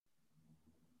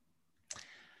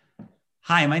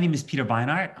Hi, my name is Peter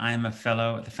Beinart. I'm a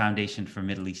fellow at the Foundation for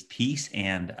Middle East Peace,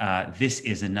 and this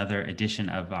is another edition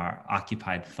of our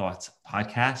Occupied Thoughts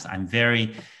podcast. I'm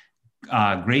very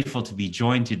grateful to be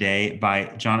joined today by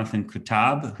Jonathan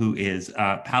Kutab, who is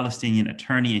a Palestinian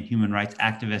attorney and human rights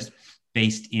activist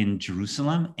based in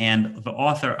Jerusalem, and the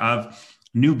author of a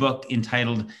new book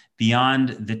entitled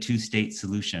Beyond the Two-State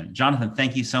Solution. Jonathan,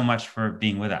 thank you so much for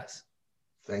being with us.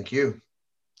 Thank you.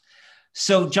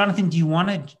 So, Jonathan, do you want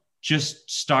to just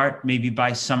start maybe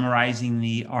by summarizing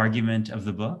the argument of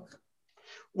the book?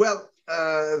 Well,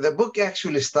 the book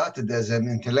actually started as an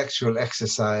intellectual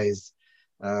exercise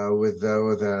with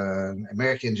an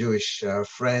American Jewish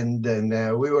friend,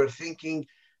 and we were thinking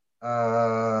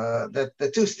that the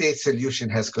two-state solution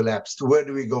has collapsed. Where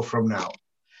do we go from now?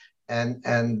 And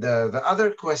the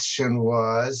other question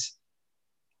was,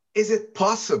 is it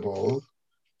possible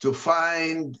to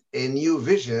find a new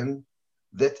vision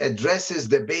that addresses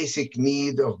the basic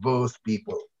need of both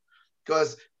people?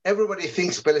 Because everybody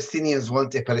thinks Palestinians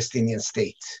want a Palestinian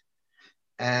state.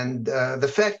 And the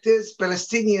fact is,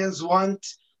 Palestinians want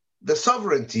the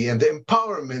sovereignty and the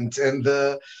empowerment and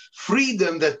the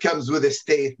freedom that comes with a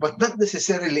state, but not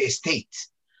necessarily a state.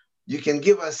 You can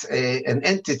give us an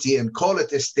entity and call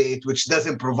it a state which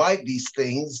doesn't provide these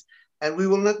things, and we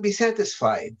will not be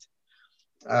satisfied.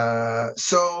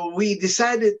 So we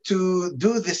decided to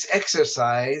do this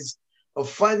exercise of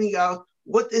finding out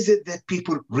what is it that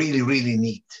people really, really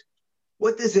need?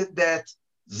 What is it that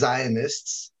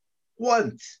Zionists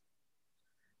want?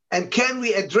 And can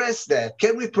we address that?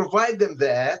 Can we provide them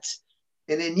that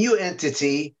in a new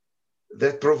entity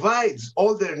that provides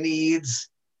all their needs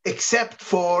except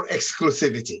for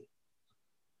exclusivity,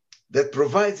 that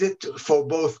provides it for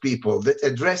both people, that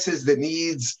addresses the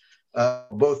needs of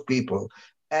both people?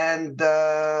 And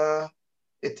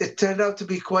it turned out to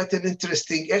be quite an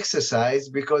interesting exercise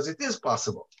because it is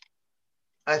possible.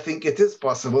 I think it is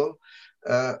possible.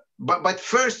 But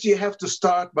first, you have to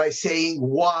start by saying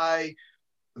why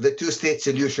the two-state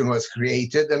solution was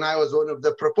created. And I was one of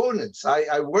the proponents.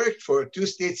 I worked for a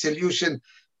two-state solution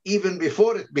even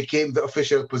before it became the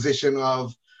official position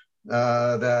of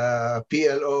the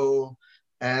PLO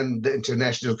and the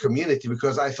international community,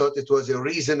 because I thought it was a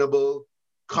reasonable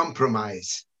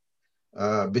compromise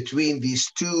between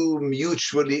these two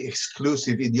mutually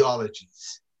exclusive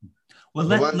ideologies. Well,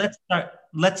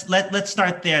 let's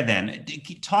start there then.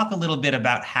 Talk a little bit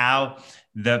about how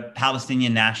the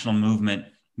Palestinian national movement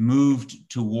moved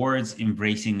towards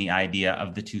embracing the idea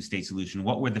of the two-state solution.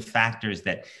 What were the factors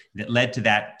that led to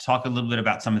that? Talk a little bit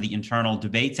about some of the internal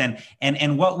debates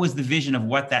and what was the vision of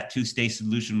what that two-state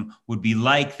solution would be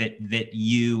like that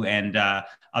you and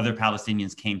other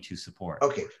Palestinians came to support.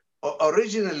 Okay.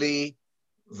 Originally,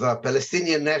 the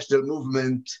Palestinian national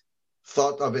movement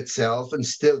thought of itself, and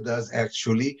still does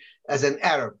actually, as an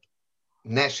Arab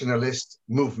nationalist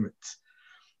movement.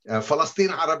 Palestine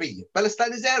Arabiya.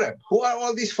 Palestine is Arab. Who are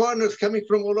all these foreigners coming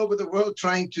from all over the world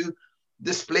trying to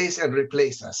displace and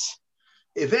replace us?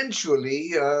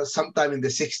 Eventually, sometime in the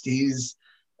 60s,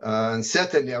 and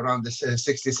certainly around the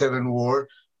 67 war,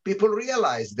 people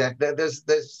realized that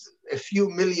there's a few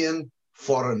million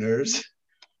foreigners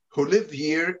who live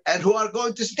here and who are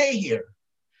going to stay here.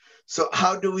 So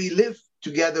how do we live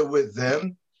together with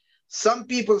them? Some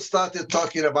people started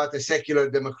talking about a secular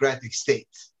democratic state.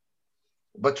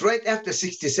 But right after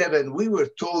 67, we were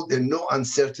told in no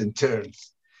uncertain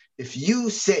terms, if you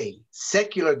say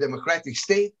secular democratic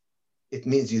state, it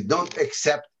means you don't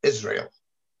accept Israel.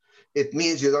 It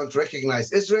means you don't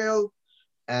recognize Israel.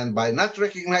 And by not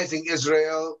recognizing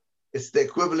Israel, it's the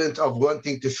equivalent of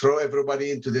wanting to throw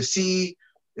everybody into the sea.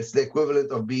 It's the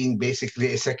equivalent of being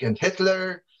basically a second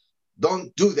Hitler.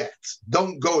 Don't do that.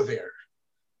 Don't go there.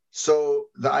 So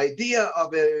the idea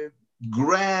of a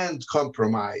grand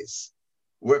compromise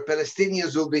where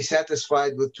Palestinians will be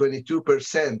satisfied with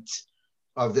 22%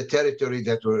 of the territory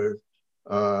that were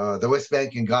the West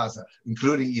Bank and Gaza,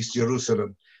 including East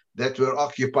Jerusalem, that were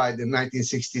occupied in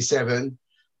 1967,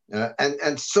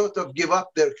 and sort of give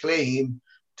up their claim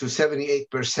to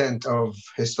 78% of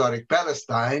historic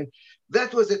Palestine.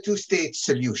 That was a two-state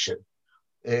solution,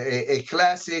 a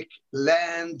classic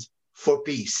land for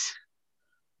peace.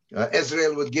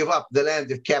 Israel would give up the land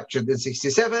it captured in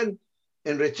 67.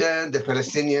 In return, the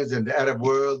Palestinians and the Arab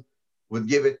world would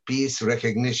give it peace,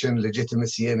 recognition,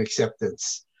 legitimacy, and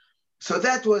acceptance. So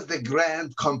that was the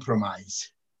grand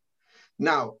compromise.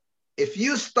 Now, if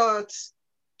you start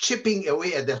chipping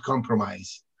away at that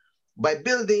compromise by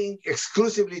building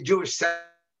exclusively Jewish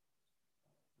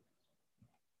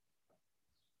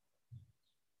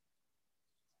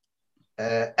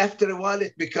after a while,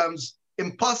 it becomes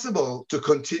impossible to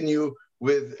continue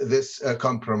with this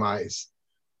compromise,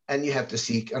 and you have to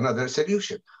seek another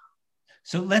solution.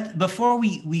 So before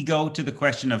we go to the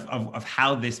question of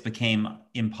how this became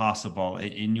impossible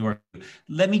in your,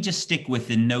 let me just stick with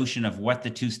the notion of what the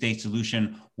two-state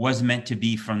solution was meant to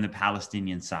be from the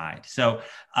Palestinian side. So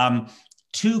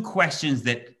two questions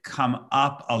that come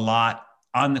up a lot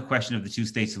on the question of the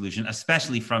two-state solution,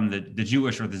 especially from the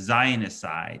Jewish or the Zionist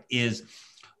side, is,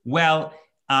 well,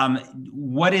 how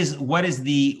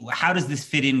does this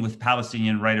fit in with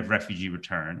Palestinian right of refugee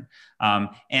return?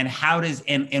 And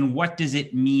what does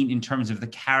it mean in terms of the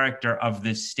character of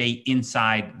the state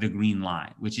inside the Green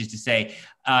Line? Which is to say,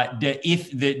 as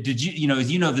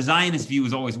you know, the Zionist view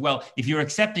is always, well, if you're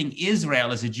accepting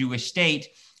Israel as a Jewish state,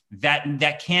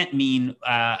 that can't mean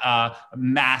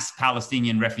mass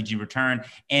Palestinian refugee return,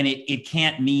 and it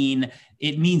can't mean.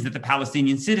 It means that the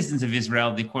Palestinian citizens of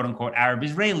Israel, the quote unquote Arab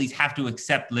Israelis, have to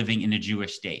accept living in a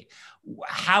Jewish state.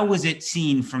 How was it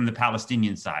seen from the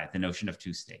Palestinian side, the notion of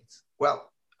two states?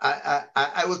 Well,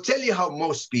 I will tell you how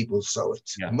most people saw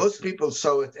it. Yeah. Most people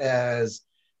saw it as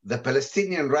the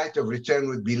Palestinian right of return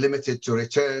would be limited to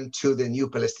return to the new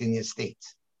Palestinian state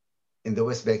in the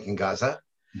West Bank and Gaza.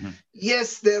 Mm-hmm.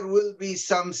 Yes, there will be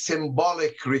some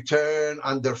symbolic return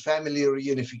under family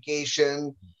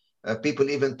reunification. People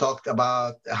even talked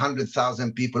about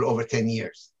 100,000 people over 10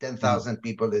 years, 10,000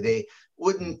 people a day.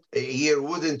 A year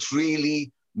wouldn't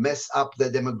really mess up the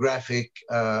demographic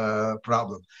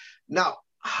problem. Now,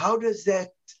 how does that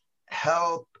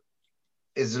help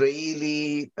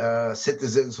Israeli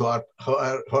citizens who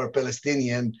are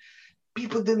Palestinian?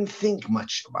 People didn't think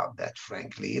much about that,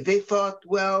 frankly. They thought,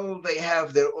 well, they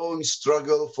have their own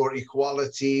struggle for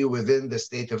equality within the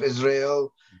state of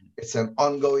Israel. It's an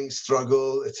ongoing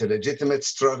struggle. It's a legitimate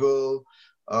struggle.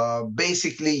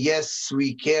 Basically, yes,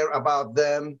 we care about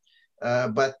them,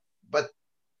 but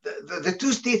the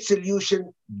two-state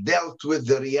solution dealt with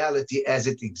the reality as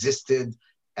it existed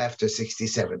after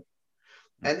 1967.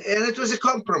 And it was a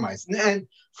compromise. And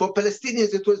for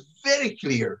Palestinians, it was very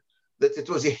clear that it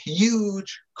was a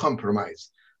huge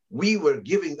compromise. We were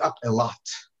giving up a lot.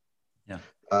 Yeah.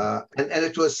 And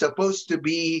it was supposed to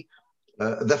be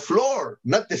the floor,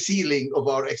 not the ceiling of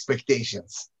our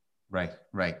expectations. Right.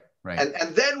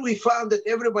 And then we found that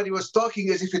everybody was talking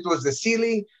as if it was the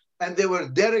ceiling, and they were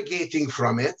derogating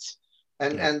from it.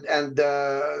 And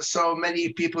so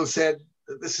many people said,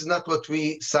 this is not what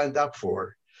we signed up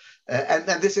for. And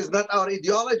this is not our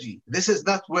ideology. This is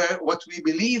not what we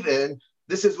believe in.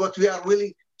 This is what we are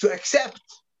willing to accept.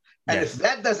 And if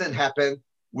that doesn't happen,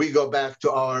 we go back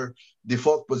to our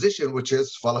default position, which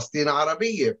is Palestine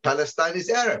Arabiya, Palestine is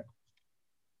Arab.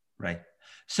 Right.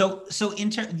 So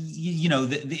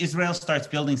the Israel starts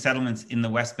building settlements in the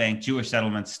West Bank, Jewish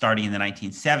settlements starting in the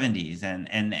 1970s,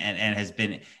 and has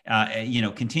been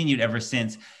continued ever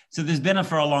since. So there's been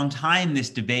for a long time this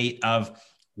debate of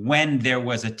when there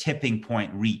was a tipping point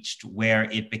reached where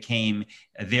it became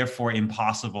therefore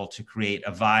impossible to create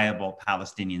a viable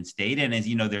Palestinian state. And as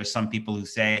you know, there's some people who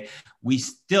say we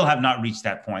still have not reached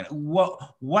that point.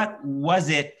 What was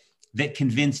it that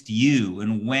convinced you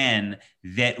and when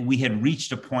that we had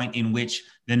reached a point in which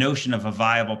the notion of a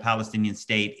viable Palestinian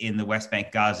state in the West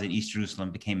Bank, Gaza, and East Jerusalem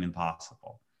became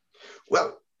impossible?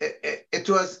 Well, it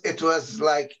was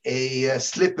like a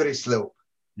slippery slope.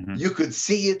 Mm-hmm. You could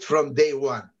see it from day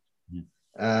one.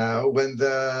 Mm-hmm. When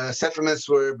the settlements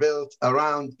were built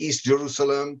around East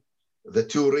Jerusalem, the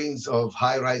two rings of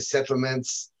high-rise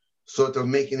settlements, sort of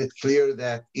making it clear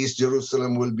that East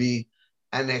Jerusalem will be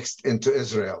annexed into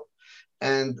Israel.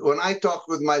 And when I talk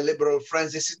with my liberal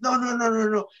friends, they said,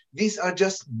 no. These are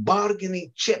just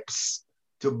bargaining chips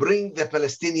to bring the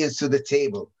Palestinians to the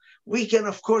table. We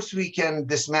can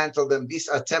dismantle them. These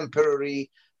are temporary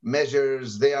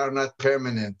measures. They are not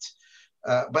permanent.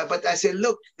 But I say,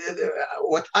 look,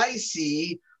 what I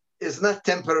see is not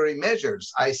temporary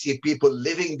measures. I see people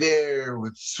living there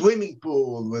with swimming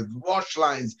pool, with wash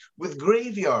lines, with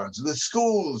graveyards, with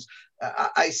schools.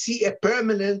 I see a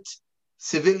permanent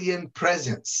civilian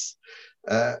presence.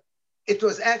 It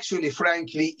was actually,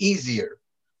 frankly, easier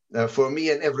for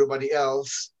me and everybody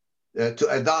else to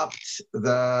adopt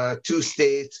the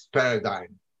two-state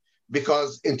paradigm,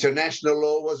 because international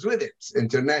law was with it.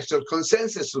 International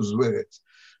consensus was with it.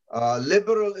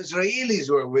 Liberal Israelis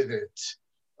were with it.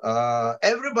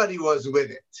 Everybody was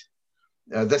with it.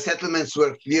 The settlements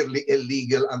were clearly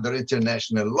illegal under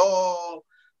international law.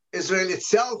 Israel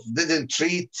itself didn't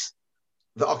treat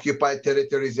the occupied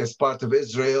territories as part of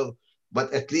Israel,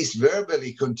 but at least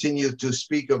verbally continued to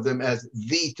speak of them as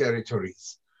the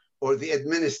territories or the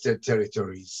administered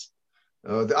territories.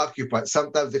 The occupied,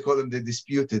 sometimes they call them the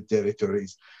disputed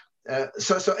territories.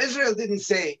 So Israel didn't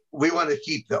say, we want to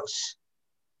keep those,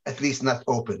 at least not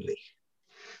openly.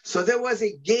 So there was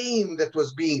a game that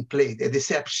was being played, a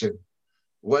deception,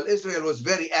 while Israel was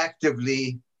very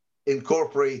actively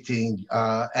incorporating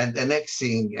and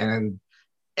annexing and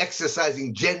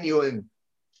exercising genuine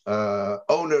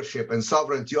ownership and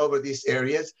sovereignty over these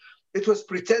areas. It was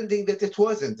pretending that it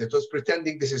wasn't. It was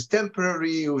pretending this is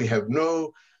temporary. We have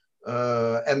no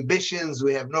ambitions.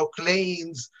 We have no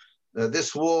claims.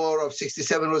 This war of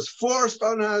 67 was forced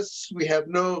on us. We have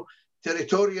no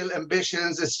territorial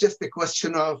ambitions. It's just a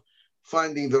question of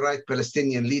finding the right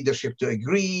Palestinian leadership to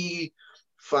agree,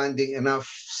 finding enough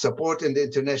support in the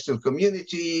international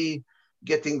community,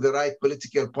 getting the right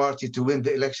political party to win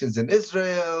the elections in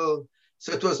Israel.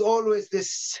 So it was always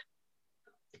this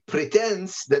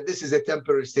pretense that this is a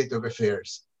temporary state of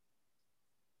affairs.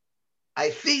 I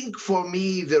think for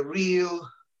me, the real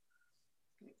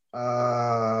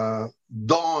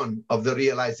dawn of the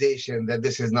realization that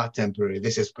this is not temporary,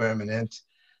 this is permanent,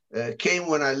 came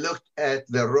when I looked at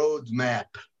the road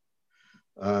map,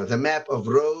 the map of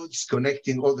roads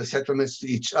connecting all the settlements to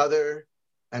each other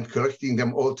and connecting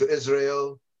them all to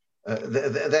Israel.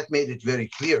 That made it very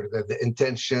clear that the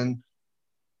intention,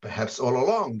 perhaps all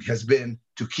along, has been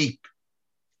to keep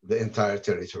the entire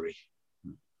territory.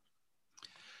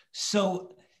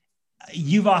 So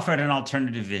you've offered an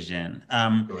alternative vision.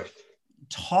 Correct.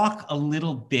 Talk a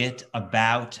little bit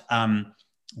about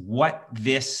what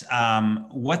this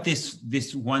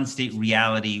one state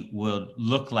reality will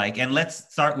look like. And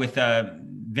let's start with a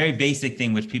very basic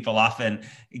thing, which people often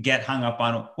get hung up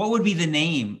on. What would be the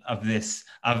name of this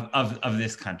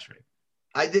country?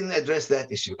 I didn't address that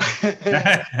issue.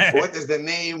 What is the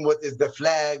name? What is the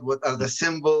flag? What are the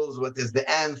symbols? What is the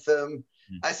anthem?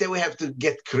 I say we have to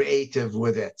get creative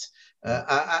with it.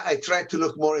 I try to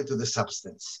look more into the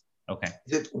substance. Okay.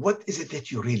 What is it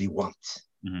that you really want?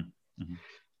 Mm-hmm. Mm-hmm.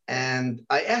 And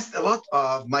I asked a lot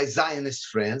of my Zionist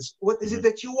friends, what is it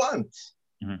that you want?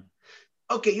 Mm-hmm.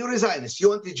 Okay, you're a Zionist. You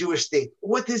want a Jewish state.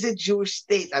 What is a Jewish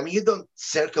state? I mean, you don't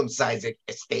circumcise a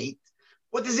state.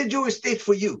 What is a Jewish state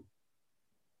for you?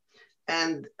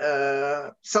 And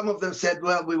some of them said,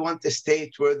 well, we want a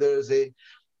state where there's a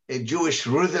Jewish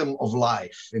rhythm of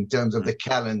life in terms of the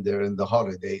calendar and the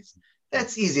holidays.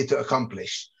 That's easy to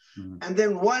accomplish. Mm-hmm. And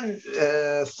then one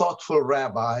thoughtful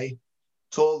rabbi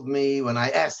told me, when I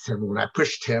asked him, when I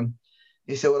pushed him,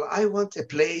 he said, well, I want a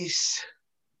place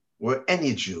where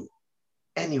any Jew,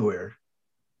 anywhere,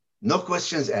 no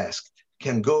questions asked,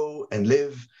 can go and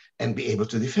live and be able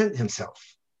to defend himself.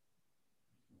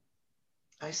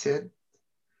 I said,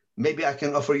 maybe I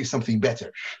can offer you something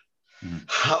better. Mm-hmm.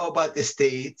 How about a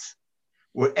state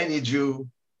where any Jew,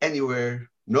 anywhere,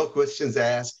 no questions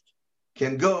asked,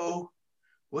 can go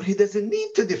where he doesn't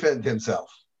need to defend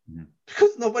himself? Mm-hmm.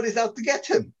 Because nobody's out to get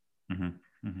him.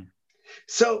 Mm-hmm. Mm-hmm.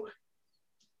 So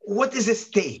what is a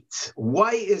state?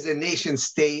 Why is a nation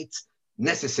state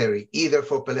necessary, either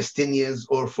for Palestinians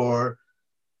or for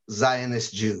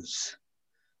Zionist Jews?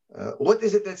 What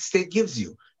is it that state gives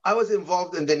you? I was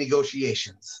involved in the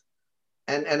negotiations.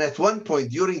 And at one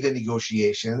point during the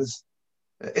negotiations,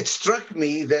 it struck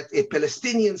me that a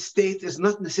Palestinian state is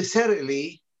not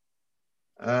necessarily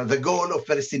the goal of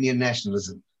Palestinian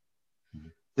nationalism. Mm-hmm.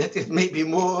 That it may be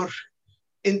more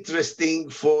interesting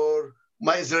for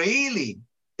my Israeli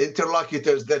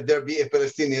interlocutors that there be a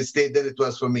Palestinian state than it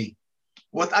was for me.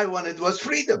 What I wanted was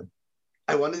freedom.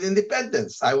 I wanted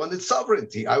independence. I wanted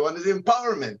sovereignty. I wanted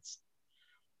empowerment.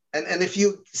 And if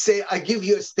you say, I give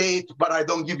you a state, but I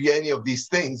don't give you any of these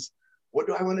things, what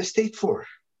do I want a state for?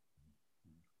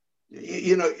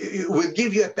 We'll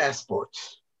give you a passport.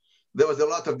 There was a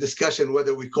lot of discussion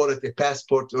whether we call it a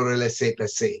passport or a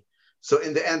laissez-passer. So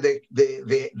in the end,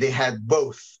 they had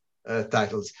both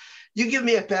titles. You give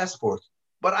me a passport,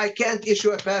 but I can't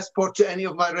issue a passport to any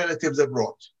of my relatives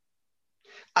abroad.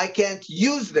 I can't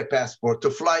use the passport to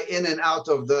fly in and out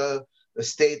of the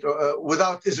state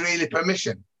without Israeli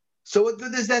permission. So what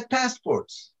good is that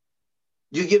passport?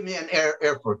 You give me an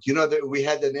airport. You know that we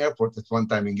had an airport at one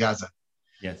time in Gaza.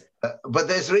 Yes. But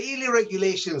the Israeli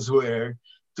regulations were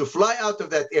to fly out of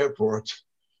that airport,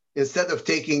 instead of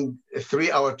taking a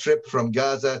 3-hour trip from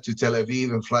Gaza to Tel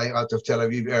Aviv and flying out of Tel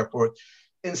Aviv airport,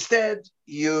 instead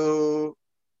you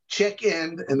check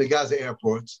in the Gaza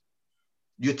airport,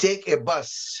 you take a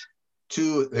bus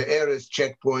to the Erez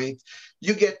checkpoint,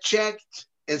 you get checked,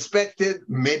 inspected,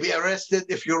 maybe arrested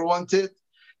if you're wanted,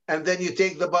 and then you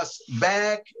take the bus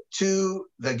back to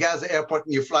the Gaza airport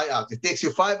and you fly out. It takes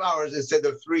you 5 hours instead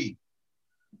of 3.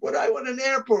 What do I want an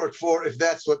airport for if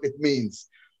that's what it means?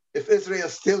 If Israel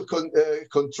still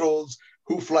controls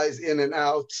who flies in and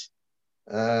out,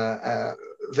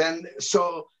 then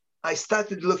so I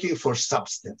started looking for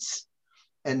substance.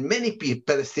 And many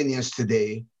Palestinians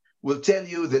today will tell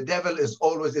you the devil is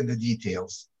always in the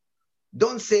details.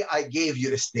 Don't say, I gave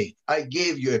you a state, I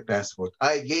gave you a passport,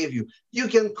 I gave you. You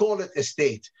can call it a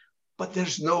state, but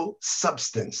there's no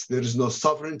substance. There's no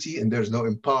sovereignty, and there's no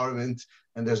empowerment,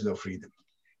 and there's no freedom.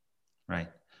 Right,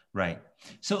 right.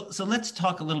 So let's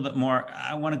talk a little bit more.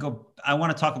 I want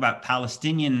to talk about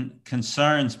Palestinian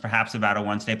concerns, perhaps about a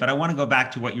one state, but I want to go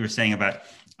back to what you were saying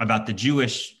about the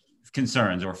Jewish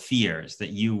concerns or fears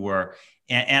that you were,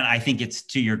 and I think it's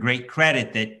to your great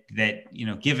credit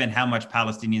that given how much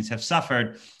Palestinians have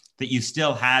suffered, that you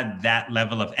still had that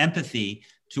level of empathy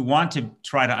to want to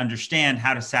try to understand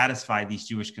how to satisfy these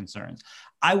Jewish concerns.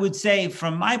 I would say,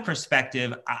 from my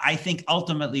perspective, I think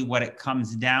ultimately what it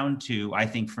comes down to, I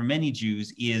think for many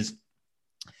Jews, is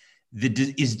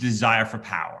desire for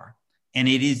power, and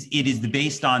it is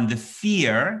based on the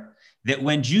fear that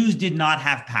when Jews did not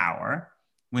have power,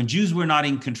 when Jews were not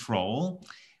in control,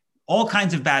 all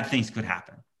kinds of bad things could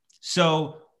happen.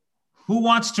 So who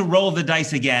wants to roll the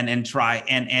dice again and try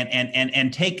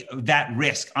and take that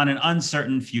risk on an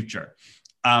uncertain future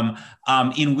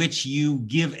in which you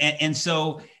give? And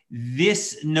so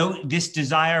this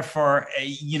desire for,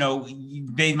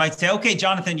 they might say, okay,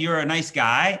 Jonathan, you're a nice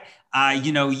guy.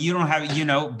 You don't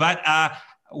have, but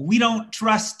we don't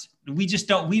trust. We just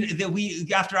don't. We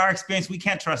after our experience, we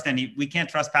can't trust Palestinians. We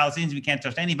can't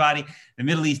trust anybody. The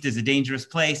Middle East is a dangerous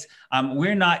place.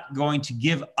 We're not going to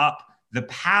give up the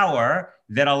power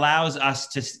that allows us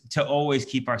to always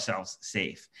keep ourselves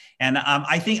safe. And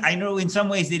I know in some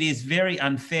ways it is very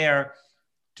unfair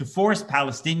to force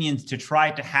Palestinians to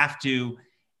try to have to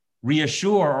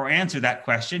reassure or answer that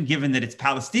question, given that it's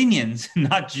Palestinians,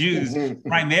 not Jews,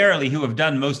 primarily, who have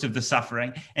done most of the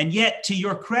suffering. And yet, to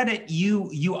your credit,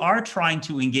 you are trying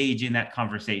to engage in that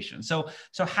conversation. So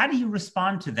how do you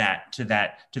respond to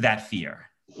that fear?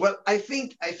 Well, I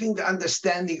think the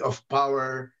understanding of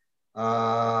power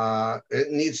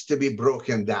it needs to be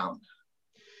broken down.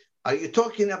 Are you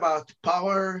talking about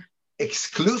power,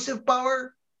 exclusive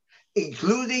power,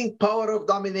 including power of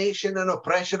domination and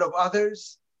oppression of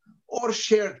others, or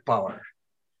shared power?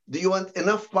 Do you want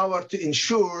enough power to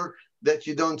ensure that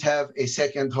you don't have a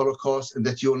second Holocaust and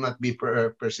that you will not be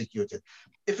persecuted?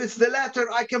 If it's the latter,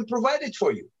 I can provide it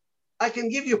for you. I can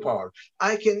give you power.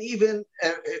 I can even,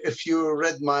 if you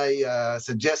read my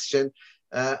suggestion,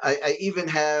 I even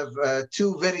have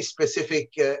two very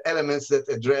specific elements that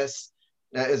address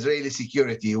Israeli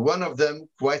security. One of them,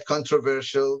 quite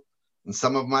controversial, and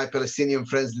some of my Palestinian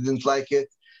friends didn't like it,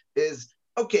 is,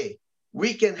 okay,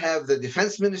 we can have the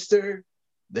defense minister,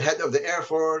 the head of the Air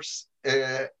Force,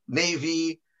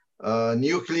 Navy,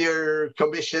 nuclear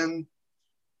commission,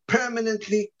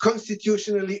 permanently,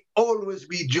 constitutionally, always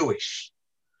be Jewish,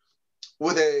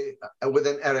 with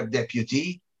an Arab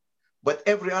deputy. But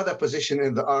every other position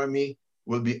in the army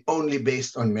will be only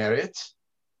based on merit.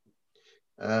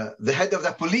 The head of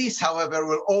the police, however,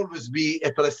 will always be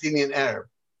a Palestinian Arab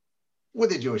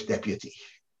with a Jewish deputy,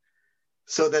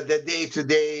 so that the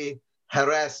day-to-day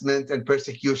harassment and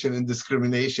persecution and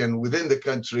discrimination within the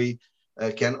country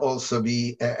can also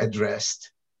be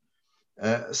addressed.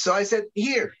 So I said,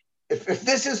 here,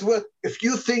 if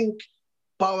you think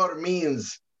power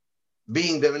means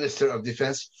being the Minister of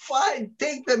Defense, fine,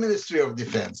 take the Ministry of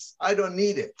Defense. I don't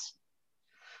need it.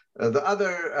 The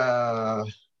other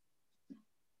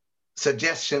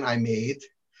suggestion I made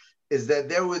is that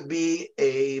there would be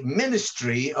a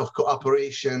Ministry of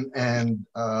Cooperation and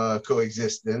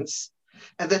Coexistence,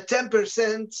 and that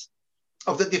 10%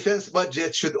 of the defense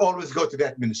budget should always go to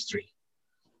that ministry.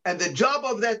 And the job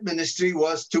of that ministry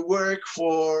was to work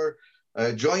for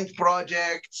joint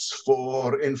projects,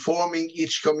 for informing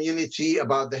each community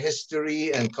about the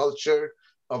history and culture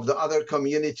of the other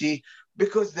community,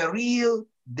 because the real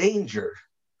danger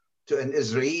to an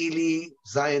Israeli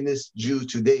Zionist Jew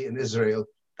today in Israel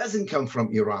doesn't come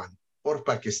from Iran or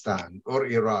Pakistan or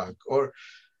Iraq, or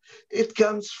it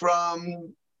comes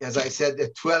from, as I said, a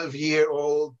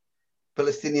 12-year-old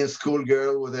Palestinian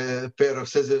schoolgirl with a pair of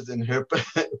scissors in her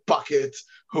pocket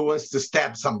who wants to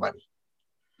stab somebody.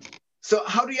 So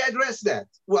how do you address that?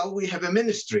 Well, we have a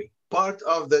ministry. Part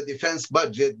of the defense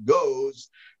budget goes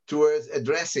towards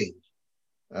addressing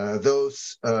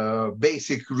those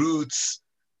basic roots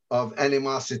of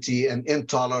animosity and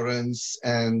intolerance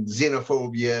and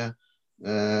xenophobia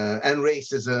and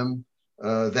racism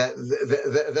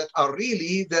that are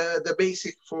really the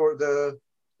basic for the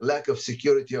lack of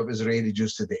security of Israeli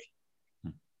Jews today.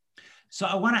 So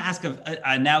I want to ask,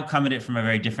 I now come at it from a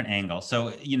very different angle. So,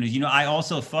 I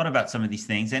also thought about some of these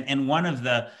things. And one of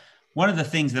the One of the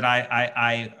things that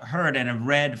I heard and have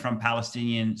read from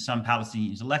some Palestinian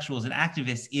intellectuals and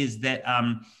activists is that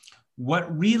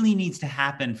what really needs to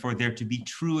happen for there to be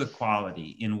true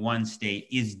equality in one state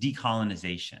is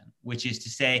decolonization, which is to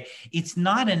say, it's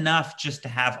not enough just to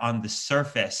have on the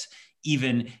surface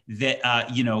even that,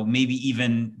 maybe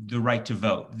even the right to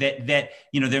vote. That there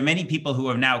are many people who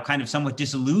are now kind of somewhat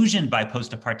disillusioned by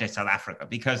post-apartheid South Africa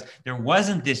because there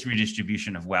wasn't this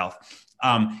redistribution of wealth.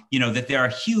 That there are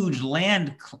huge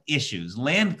land issues,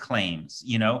 land claims,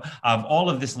 of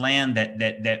all of this land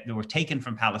that were taken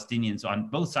from Palestinians on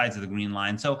both sides of the Green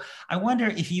Line. So I wonder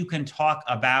if you can talk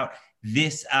about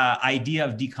this idea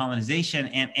of decolonization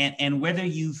and whether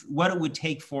what it would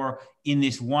take for in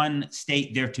this one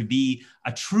state there to be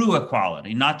a true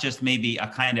equality, not just maybe a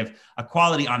kind of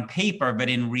equality on paper, but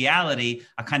in reality,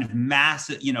 a kind of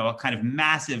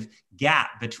massive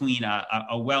gap between a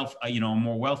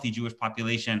more wealthy Jewish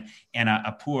population and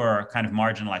a poor kind of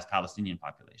marginalized Palestinian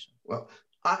population. Well,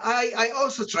 I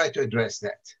also try to address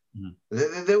that.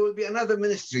 Mm-hmm. There will be another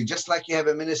ministry, just like you have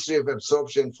a ministry of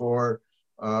absorption for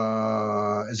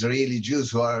Israeli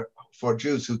Jews for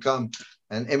Jews who come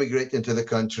and immigrate into the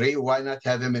country. Why not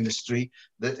have a ministry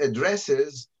that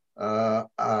addresses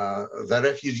the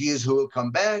refugees who will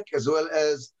come back, as well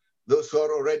as those who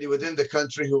are already within the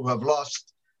country who have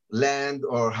lost land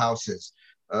or houses?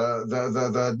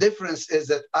 The difference is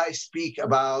that I speak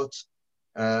about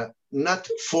not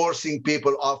forcing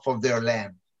people off of their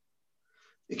land.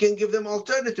 You can give them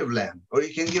alternative land, or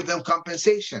you can give them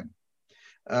compensation.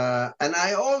 And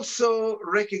I also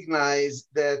recognize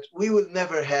that we will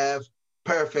never have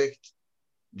perfect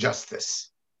justice.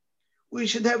 We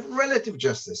should have relative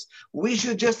justice. We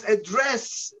should just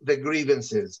address the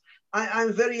grievances.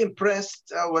 I'm very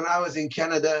impressed when I was in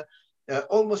Canada.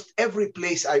 Almost every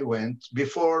place I went,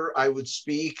 before I would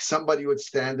speak, somebody would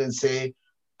stand and say,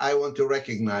 I want to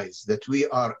recognize that we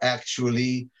are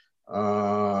actually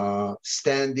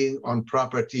standing on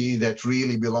property that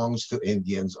really belongs to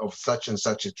Indians of such and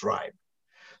such a tribe.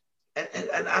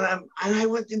 And I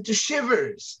went into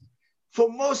shivers for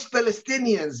most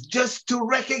Palestinians just to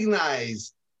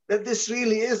recognize that this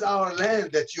really is our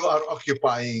land that you are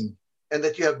occupying and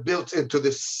that you have built into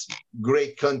this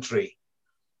great country.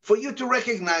 For you to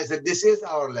recognize that this is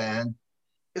our land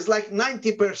is like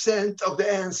 90% of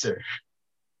the answer.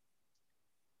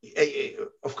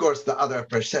 Of course, the other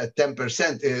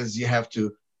 10% is you have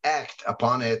to act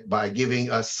upon it by giving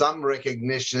us some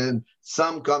recognition,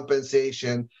 some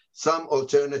compensation, some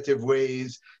alternative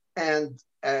ways, and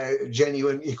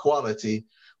genuine equality.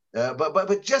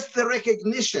 But just the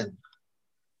recognition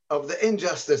of the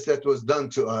injustice that was done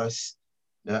to us,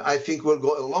 I think will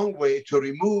go a long way to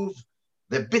remove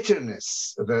the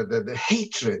bitterness, the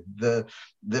hatred,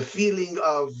 the feeling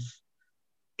of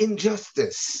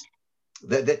injustice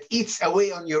that eats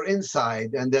away on your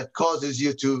inside and that causes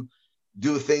you to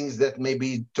do things that may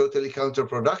be totally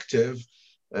counterproductive,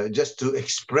 just to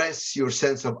express your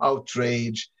sense of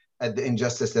outrage at the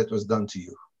injustice that was done to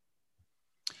you.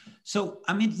 So,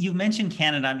 I mean, you mentioned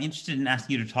Canada. I'm interested in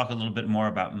asking you to talk a little bit more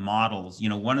about models.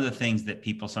 One of the things that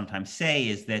people sometimes say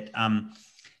is that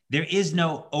there is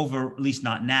no at least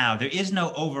not now, there is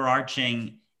no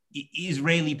overarching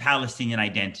Israeli-Palestinian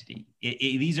identity.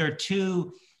 These are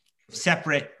two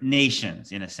separate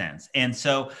nations in a sense. And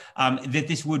so that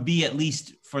this would be, at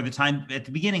least for the time at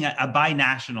the beginning, a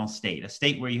binational state, a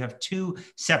state where you have two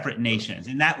separate nations.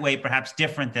 In that way, perhaps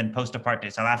different than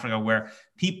post-apartheid South Africa, where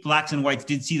blacks and whites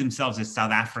did see themselves as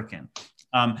South African.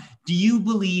 Do you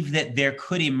believe that there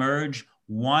could emerge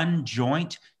one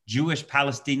joint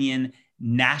Jewish-Palestinian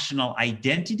national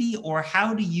identity, or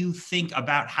how do you think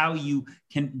about how you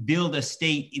can build a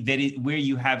state where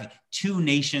you have two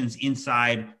nations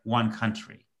inside one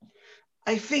country?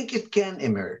 I think it can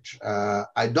emerge.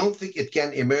 I don't think it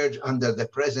can emerge under the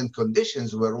present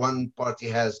conditions where one party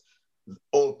has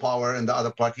all power and the other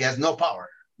party has no power.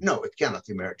 No, it cannot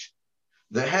emerge.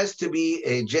 There has to be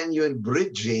a genuine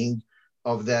bridging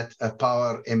of that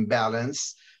power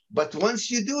imbalance. But once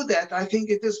you do that, I think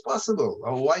it is possible.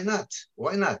 Why not?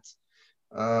 Why not?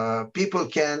 People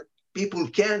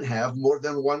can have more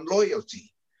than one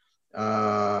loyalty.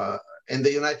 In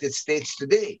the United States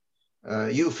today,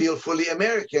 you feel fully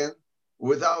American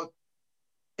without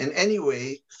in any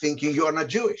way thinking you are not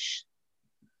Jewish.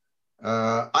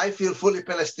 I feel fully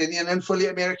Palestinian and fully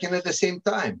American at the same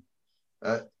time.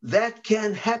 That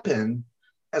can happen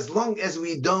as long as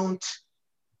we don't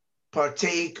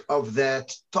partake of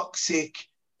that toxic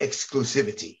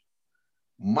exclusivity.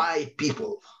 My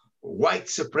people, white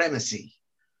supremacy,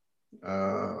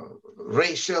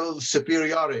 racial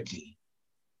superiority,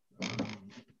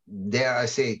 dare I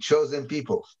say, chosen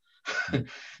people.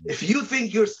 If you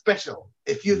think you're special,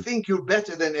 if you think you're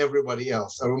better than everybody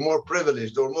else, or more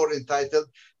privileged or more entitled,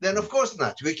 then of course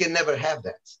not. We can never have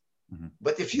that. Mm-hmm.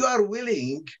 But if you are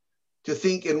willing to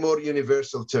think in more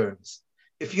universal terms,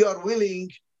 if you are willing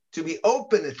to be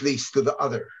open at least to the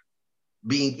other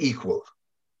being equal,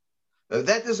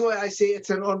 that is why I say it's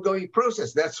an ongoing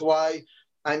process. That's why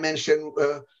I mentioned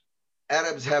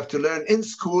Arabs have to learn in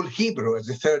school Hebrew as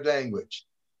a third language.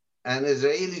 And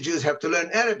Israeli Jews have to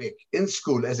learn Arabic in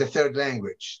school as a third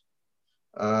language.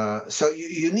 So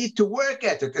you need to work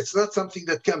at it. It's not something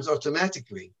that comes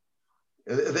automatically.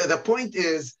 The point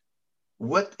is,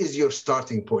 what is your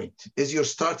starting point? Is your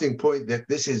starting point that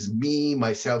this is me,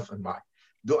 myself, and mine?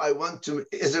 Do I want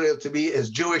Israel to be as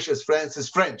Jewish as France is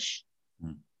French?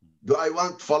 Do I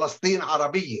want Palestine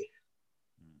Arabiya?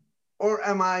 Or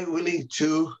am I willing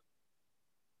to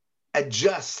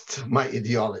adjust my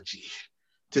ideology,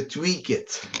 to tweak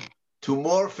it, to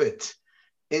morph it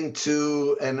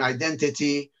into an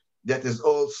identity that is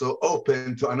also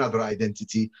open to another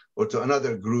identity or to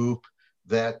another group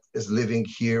that is living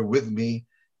here with me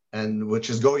and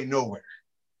which is going nowhere?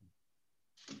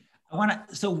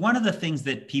 So one of the things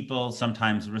that people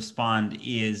sometimes respond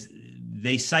is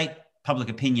they cite public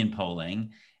opinion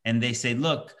polling and they say,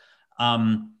 look,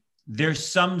 there's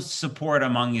some support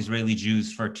among Israeli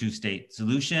Jews for a two-state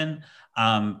solution,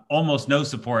 almost no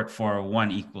support for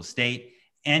one equal state.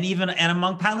 And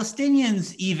among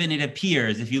Palestinians, even it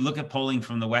appears, if you look at polling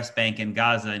from the West Bank and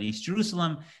Gaza and East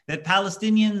Jerusalem, that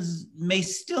Palestinians may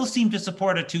still seem to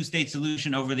support a two-state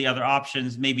solution over the other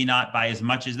options, maybe not by as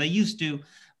much as they used to,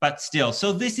 but still.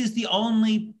 So this is the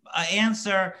only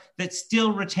answer that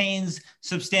still retains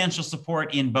substantial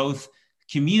support in both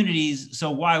communities. So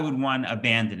why would one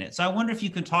abandon it? So I wonder if you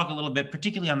can talk a little bit,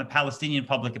 particularly on the Palestinian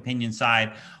public opinion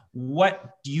side,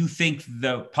 what do you think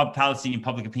the Palestinian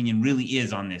public opinion really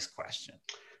is on this question?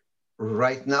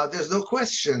 Right now, there's no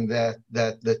question that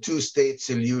the two-state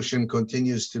solution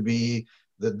continues to be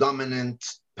the dominant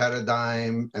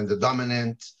paradigm and the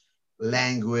dominant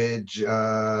language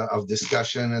of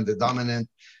discussion and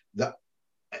the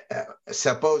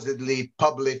supposedly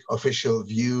public official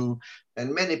view,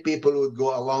 and many people would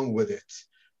go along with it.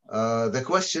 The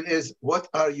question is, what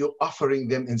are you offering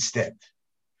them instead?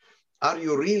 Are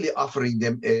you really offering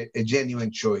them a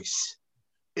genuine choice?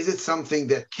 Is it something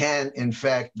that can, in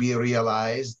fact, be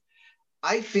realized?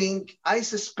 I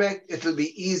suspect it will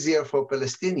be easier for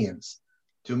Palestinians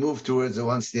to move towards a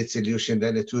one-state solution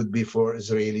than it would be for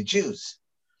Israeli Jews,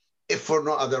 if for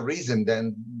no other reason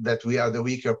than that we are the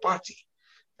weaker party,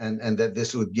 and that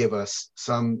this would give us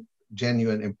some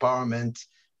genuine empowerment,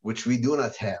 which we do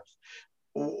not have.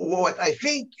 What I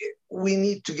think we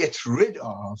need to get rid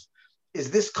of is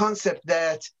this concept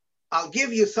that I'll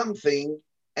give you something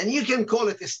and you can call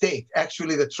it a state.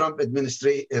 Actually, the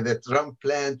Trump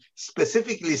plan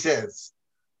specifically says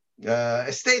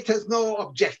a state has no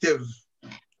objective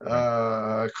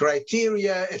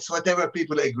criteria. It's whatever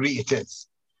people agree it is.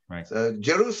 Right.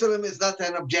 Jerusalem is not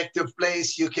an objective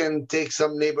place. You can take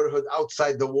some neighborhood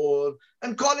outside the wall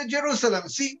and call it Jerusalem.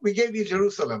 See, we gave you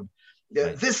Jerusalem.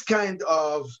 Right. This kind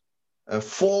of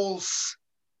false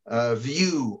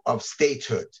view of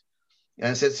statehood.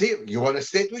 And says, see, you want a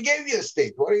state? We gave you a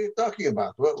state. What are you talking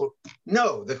about? Well,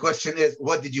 no, the question is,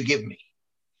 what did you give me?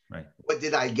 Right. What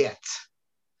did I get?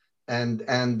 And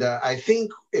I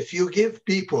think if you give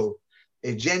people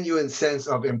a genuine sense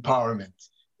of empowerment,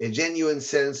 a genuine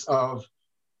sense of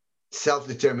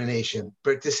self-determination,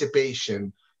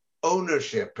 participation,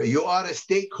 ownership, you are a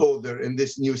stakeholder in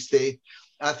this new state,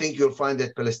 I think you'll find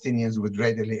that Palestinians would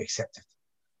readily accept it.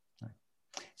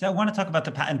 So I want to talk about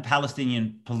the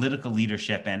Palestinian political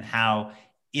leadership and how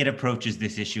it approaches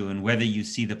this issue and whether you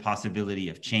see the possibility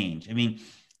of change. I mean,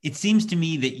 it seems to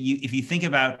me that if you think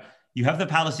about, you have the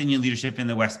Palestinian leadership in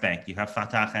the West Bank, you have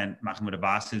Fatah and Mahmoud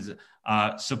Abbas who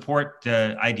support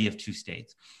the idea of two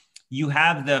states. You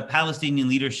have the Palestinian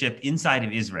leadership inside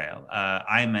of Israel.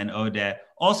 Ayman Odeh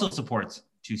also supports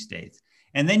two states.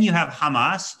 And then you have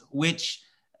Hamas, which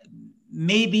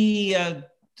maybe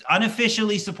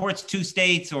unofficially supports two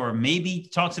states or maybe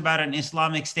talks about an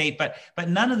Islamic state, but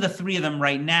none of the three of them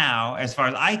right now, as far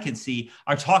as I can see,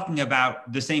 are talking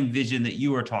about the same vision that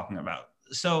you are talking about.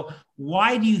 So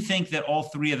why do you think that all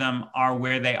three of them are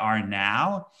where they are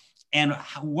now? And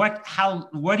what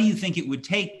do you think it would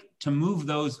take to move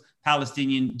those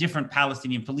different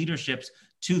Palestinian leaderships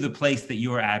to the place that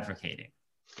you are advocating?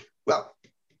 Well,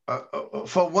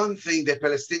 for one thing, the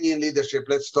Palestinian leadership,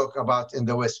 let's talk about in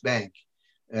the West Bank,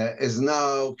 is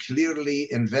now clearly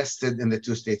invested in the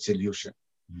two-state solution.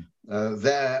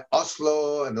 The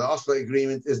Oslo and the Oslo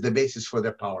Agreement is the basis for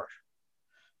their power.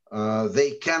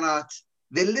 They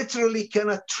literally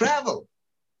cannot travel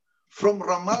from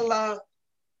Ramallah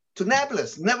to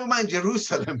Nablus, never mind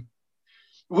Jerusalem,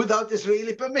 without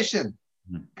Israeli permission.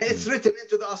 It's written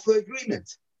into the Oslo Agreement.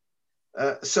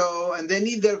 And they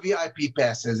need their VIP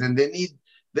passes, and they need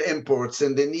the imports,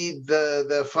 and they need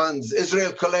the funds.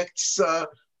 Israel collects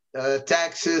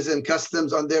taxes and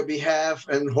customs on their behalf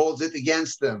and holds it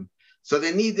against them. So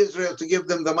they need Israel to give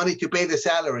them the money to pay the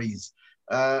salaries.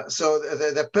 So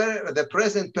the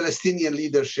present Palestinian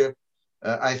leadership,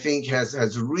 I think,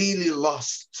 has really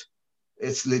lost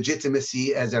its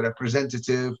legitimacy as a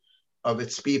representative of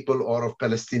its people or of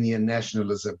Palestinian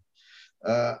nationalism.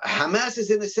 Hamas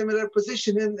is in a similar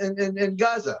position in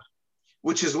Gaza,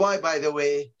 which is why, by the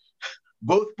way,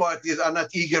 both parties are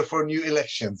not eager for new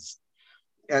elections.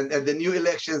 And the new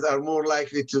elections are more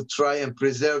likely to try and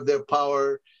preserve their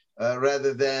power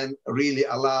rather than really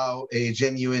allow a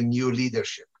genuine new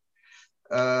leadership.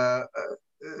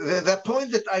 The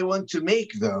point that I want to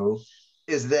make, though,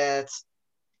 is that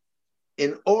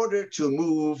in order to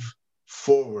move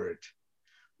forward,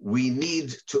 we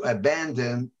need to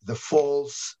abandon the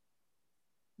false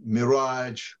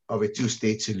mirage of a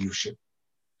two-state solution.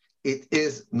 It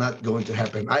is not going to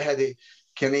happen. I had a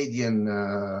Canadian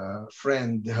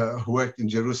friend who worked in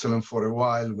Jerusalem for a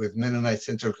while with Mennonite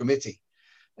Central Committee.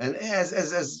 And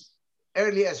as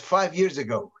early as 5 years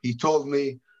ago, he told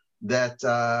me that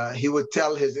he would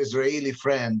tell his Israeli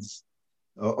friends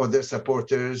or their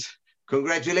supporters,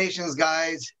 congratulations,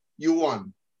 guys, you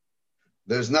won.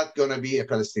 There's not going to be a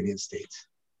Palestinian state.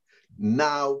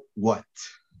 Now what?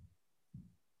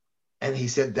 And he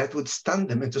said that would stun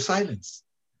them into silence.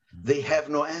 They have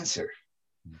no answer.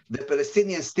 The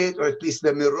Palestinian state, or at least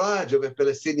the mirage of a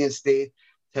Palestinian state,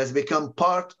 has become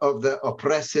part of the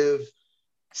oppressive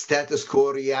status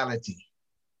quo reality,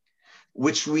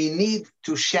 which we need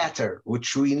to shatter,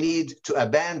 which we need to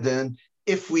abandon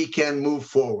if we can move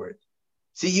forward.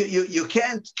 See, you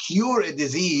can't cure a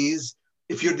disease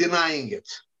if you're denying it.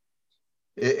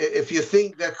 If you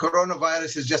think that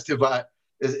coronavirus is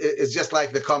just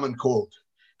like the common cold,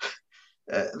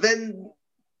 then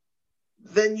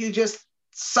you just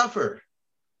suffer.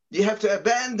 You have to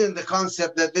abandon the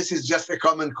concept that this is just a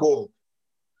common cold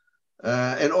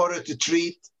in order to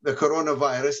treat the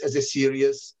coronavirus as a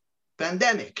serious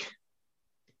pandemic.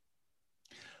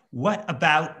 What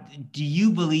about, do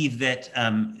you believe that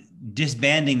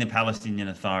disbanding the Palestinian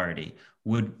Authority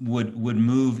would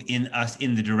move us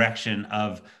in the direction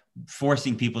of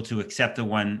forcing people to accept the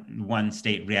one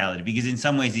state reality? Because in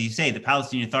some ways, as you say, the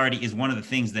Palestinian Authority is one of the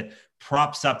things that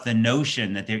props up the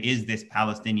notion that there is this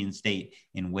Palestinian state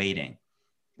in waiting.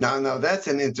 Now that's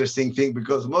an interesting thing,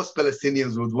 because most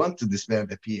Palestinians would want to disband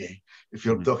the PA if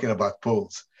you're talking about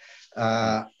polls.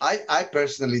 I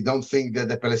personally don't think that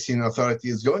the Palestinian Authority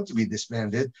is going to be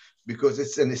disbanded, because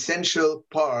it's an essential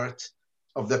part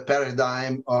of the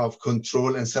paradigm of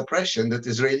control and suppression that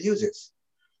Israel uses.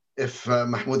 If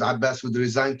Mahmoud Abbas would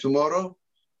resign tomorrow,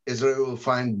 Israel will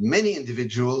find many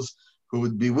individuals who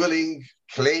would be willing,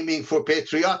 claiming for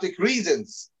patriotic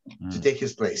reasons, to take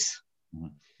his place.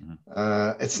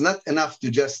 It's not enough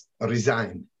to just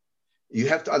resign. You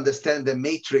have to understand the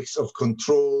matrix of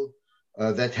control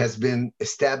that has been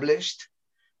established.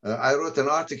 I wrote an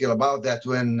article about that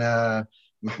when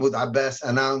Mahmoud Abbas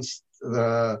announced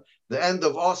the end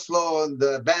of Oslo and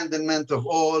the abandonment of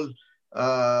all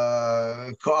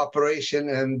cooperation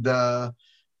and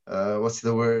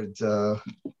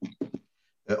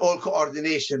all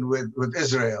coordination with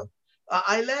Israel.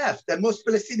 I laughed, and most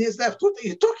Palestinians laughed. What are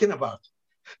you talking about?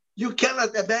 You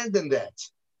cannot abandon that.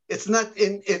 It's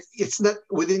not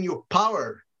within your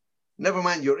power, never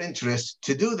mind your interest,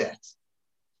 to do that.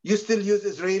 You still use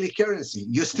Israeli currency.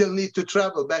 You still need to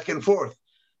travel back and forth.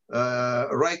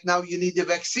 Right now, you need a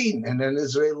vaccine, and then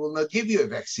Israel will not give you a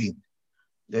vaccine.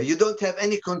 You don't have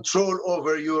any control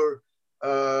over your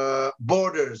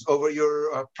borders, over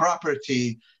your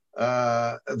property.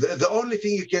 The only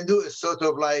thing you can do is sort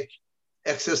of like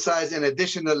exercise an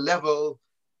additional level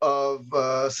of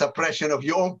suppression of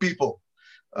your own people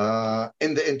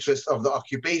in the interest of the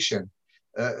occupation.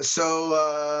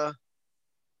 So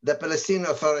the Palestinian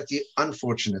Authority,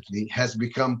 unfortunately, has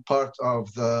become part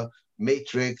of the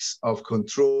matrix of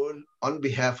control on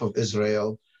behalf of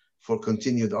Israel for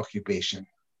continued occupation.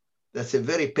 That's a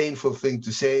very painful thing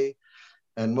to say,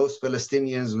 and most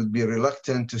Palestinians would be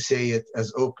reluctant to say it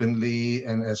as openly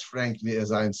and as frankly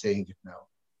as I'm saying it now.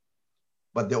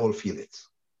 But they all feel it.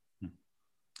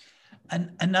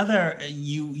 Another,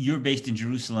 you're based in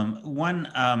Jerusalem. One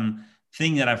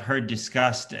thing that I've heard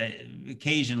discussed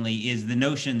occasionally is the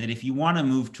notion that if you want to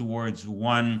move towards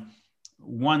one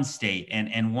state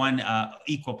and one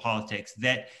equal politics,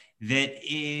 that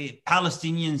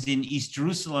Palestinians in East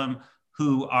Jerusalem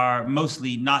who are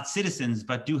mostly not citizens,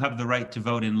 but do have the right to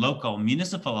vote in local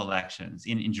municipal elections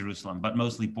in Jerusalem, but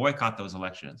mostly boycott those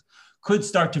elections, could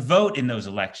start to vote in those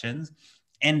elections,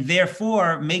 and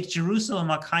therefore make Jerusalem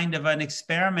a kind of an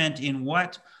experiment in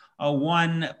what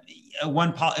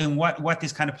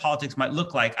this kind of politics might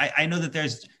look like. I know that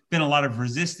there's been a lot of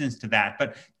resistance to that,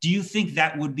 but do you think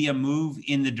that would be a move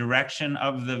in the direction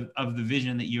of the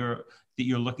vision that you're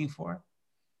looking for?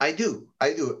 I do.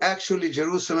 Actually,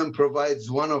 Jerusalem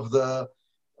provides one of the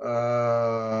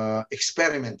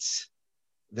experiments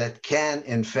that can,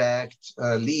 in fact,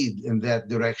 lead in that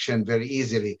direction very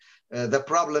easily. The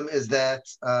problem is that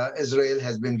Israel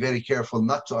has been very careful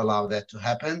not to allow that to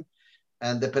happen,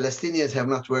 and the Palestinians have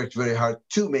not worked very hard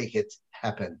to make it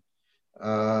happen.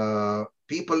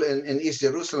 People in East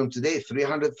Jerusalem today,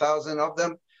 300,000 of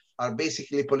them, are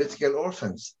basically political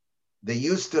orphans. They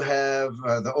used to have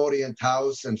the Orient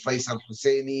House and Faisal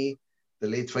Husseini, the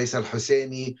late Faisal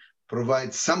Husseini,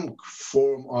 provide some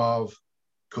form of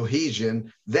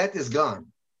cohesion. That is gone.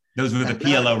 Those were the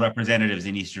PLO representatives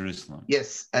in East Jerusalem.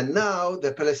 Yes. And now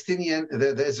the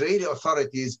Israeli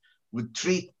authorities would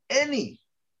treat any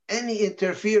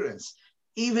interference,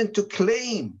 even to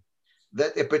claim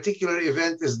that a particular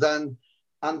event is done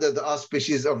under the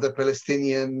auspices of the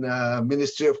Palestinian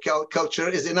Ministry of Culture,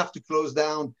 is enough to close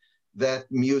down that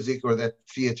music or that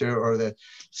theater or that.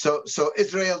 So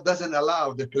Israel doesn't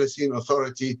allow the Palestinian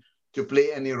Authority to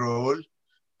play any role.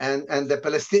 And the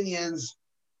Palestinians,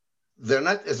 they're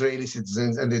not Israeli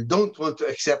citizens and they don't want to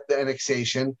accept the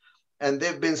annexation. And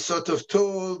they've been sort of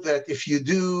told that if you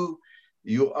do,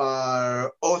 you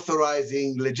are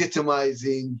authorizing,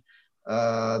 legitimizing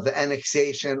the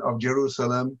annexation of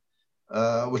Jerusalem,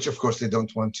 which of course they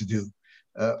don't want to do.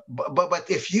 But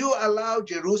if you allow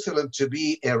Jerusalem to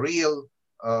be a real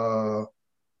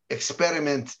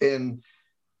experiment in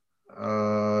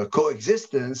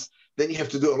coexistence, then you have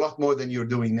to do a lot more than you're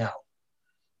doing now.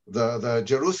 The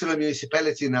Jerusalem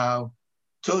municipality now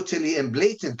totally and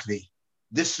blatantly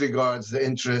disregards the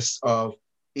interests of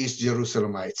East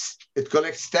Jerusalemites. It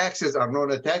collects taxes,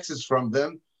 Arnona taxes from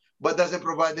them, but doesn't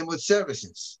provide them with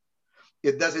services.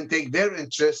 It doesn't take their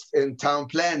interest in town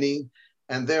planning,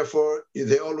 and therefore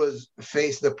they always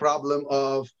face the problem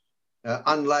of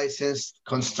unlicensed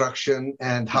construction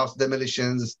and house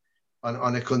demolitions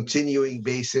on a continuing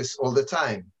basis all the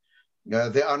time.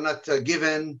 They are not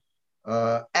given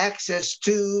access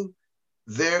to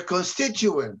their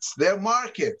constituents, their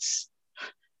markets,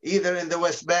 either in the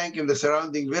West Bank, in the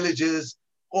surrounding villages,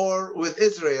 or with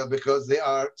Israel, because they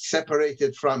are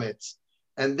separated from it.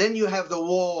 And then you have the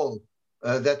wall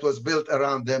that was built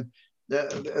around them.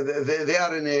 They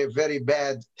are in a very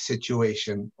bad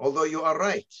situation. Although you are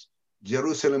right,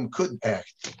 Jerusalem could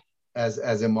act as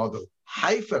a model.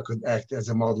 Haifa could act as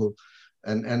a model.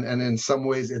 And in some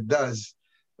ways it does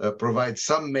provide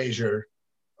some measure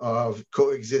of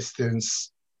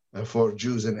coexistence for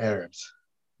Jews and Arabs.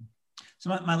 So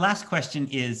my last question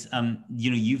is,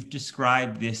 you've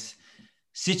described this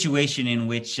situation in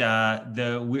which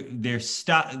the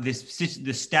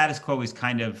status quo is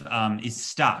kind of is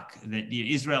stuck, that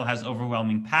Israel has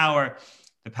overwhelming power.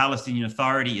 The Palestinian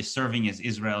Authority is serving as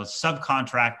Israel's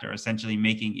subcontractor, essentially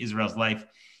making Israel's life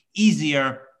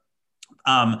easier.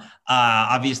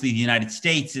 Obviously, the United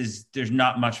States there's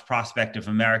not much prospect of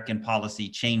American policy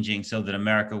changing so that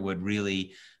America would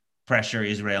really pressure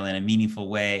Israel in a meaningful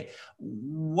way.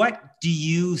 What do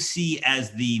you see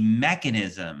as the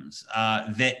mechanisms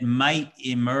that might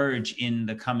emerge in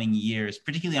the coming years,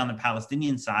 particularly on the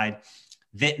Palestinian side,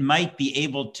 that might be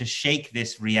able to shake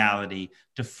this reality,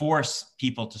 to force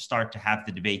people to start to have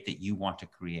the debate that you want to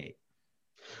create?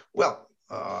 Well,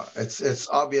 it's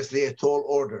obviously a tall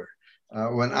order.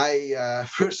 When I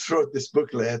first wrote this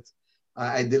booklet,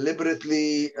 I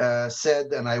deliberately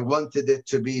said, and I wanted it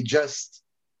to be just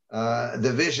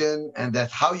the vision, and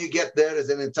that how you get there is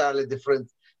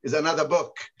another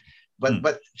book.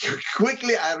 But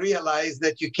quickly I realized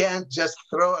that you can't just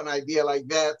throw an idea like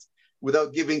that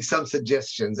without giving some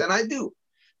suggestions. And I do.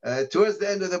 Towards the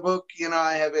end of the book,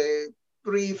 I have a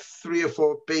brief 3 or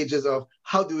 4 pages of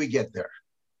how do we get there?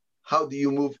 How do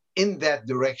you move in that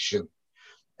direction?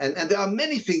 And there are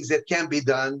many things that can be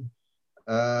done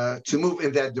to move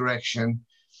in that direction.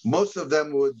 Most of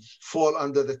them would fall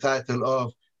under the title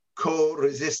of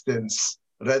co-resistance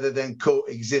rather than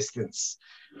coexistence.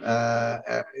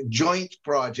 Joint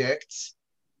projects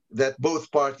that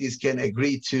both parties can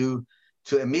agree to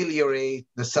to ameliorate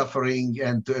the suffering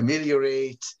and to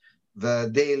ameliorate the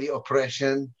daily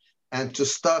oppression and to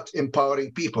start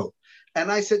empowering people.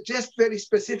 And I suggest very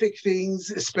specific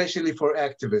things, especially for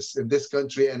activists in this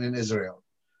country and in Israel.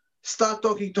 Start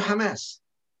talking to Hamas.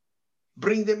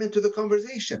 Bring them into the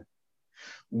conversation.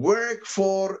 Work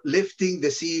for lifting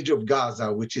the siege of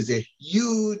Gaza, which is a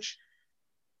huge,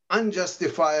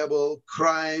 unjustifiable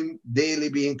crime daily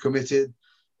being committed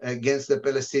against the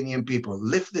Palestinian people.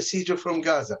 Lift the siege from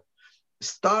Gaza.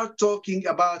 Start talking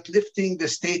about lifting the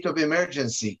state of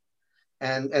emergency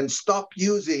and stop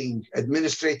using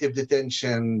administrative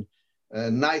detention,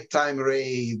 nighttime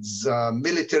raids,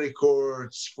 military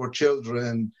courts for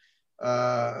children.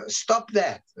 Stop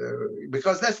that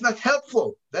because that's not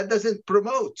helpful. That doesn't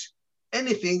promote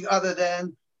anything other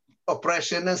than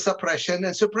oppression and suppression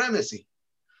and supremacy.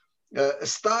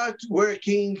 Start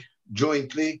working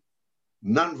jointly,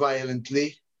 non-violently,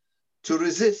 to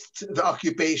resist the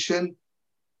occupation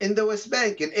in the West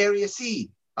Bank, in Area C.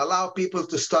 Allow people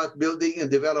to start building and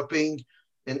developing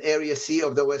in Area C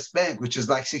of the West Bank, which is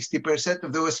like 60%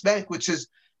 of the West Bank, which is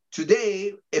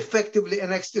today effectively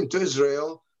annexed into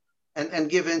Israel and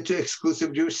given to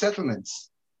exclusive Jewish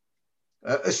settlements.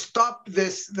 Stop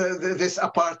this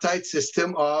apartheid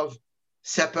system of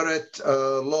separate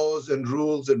laws and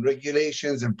rules and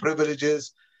regulations and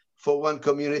privileges for one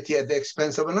community at the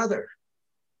expense of another.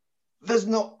 There's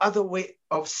no other way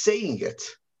of saying it.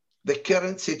 The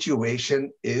current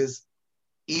situation is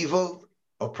evil,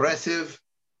 oppressive,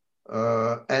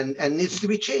 and needs to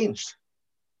be changed.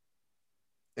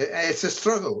 It's a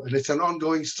struggle, and it's an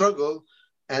ongoing struggle.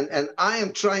 And I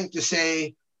am trying to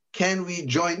say, can we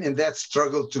join in that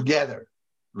struggle together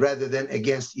rather than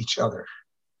against each other?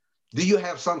 Do you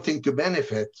have something to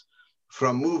benefit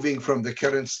from moving from the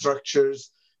current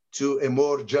structures to a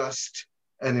more just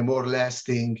and a more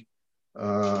lasting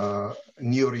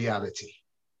new reality?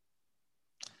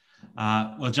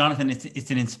 Well, Jonathan,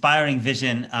 it's an inspiring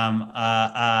vision,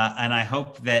 and I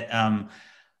hope that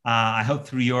I hope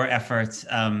through your efforts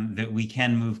that we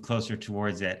can move closer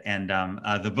towards it. And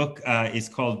the book is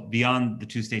called Beyond the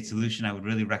Two-State Solution. I would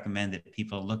really recommend that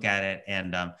people look at it.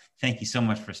 And thank you so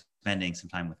much for spending some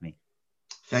time with me.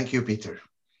 Thank you, Peter.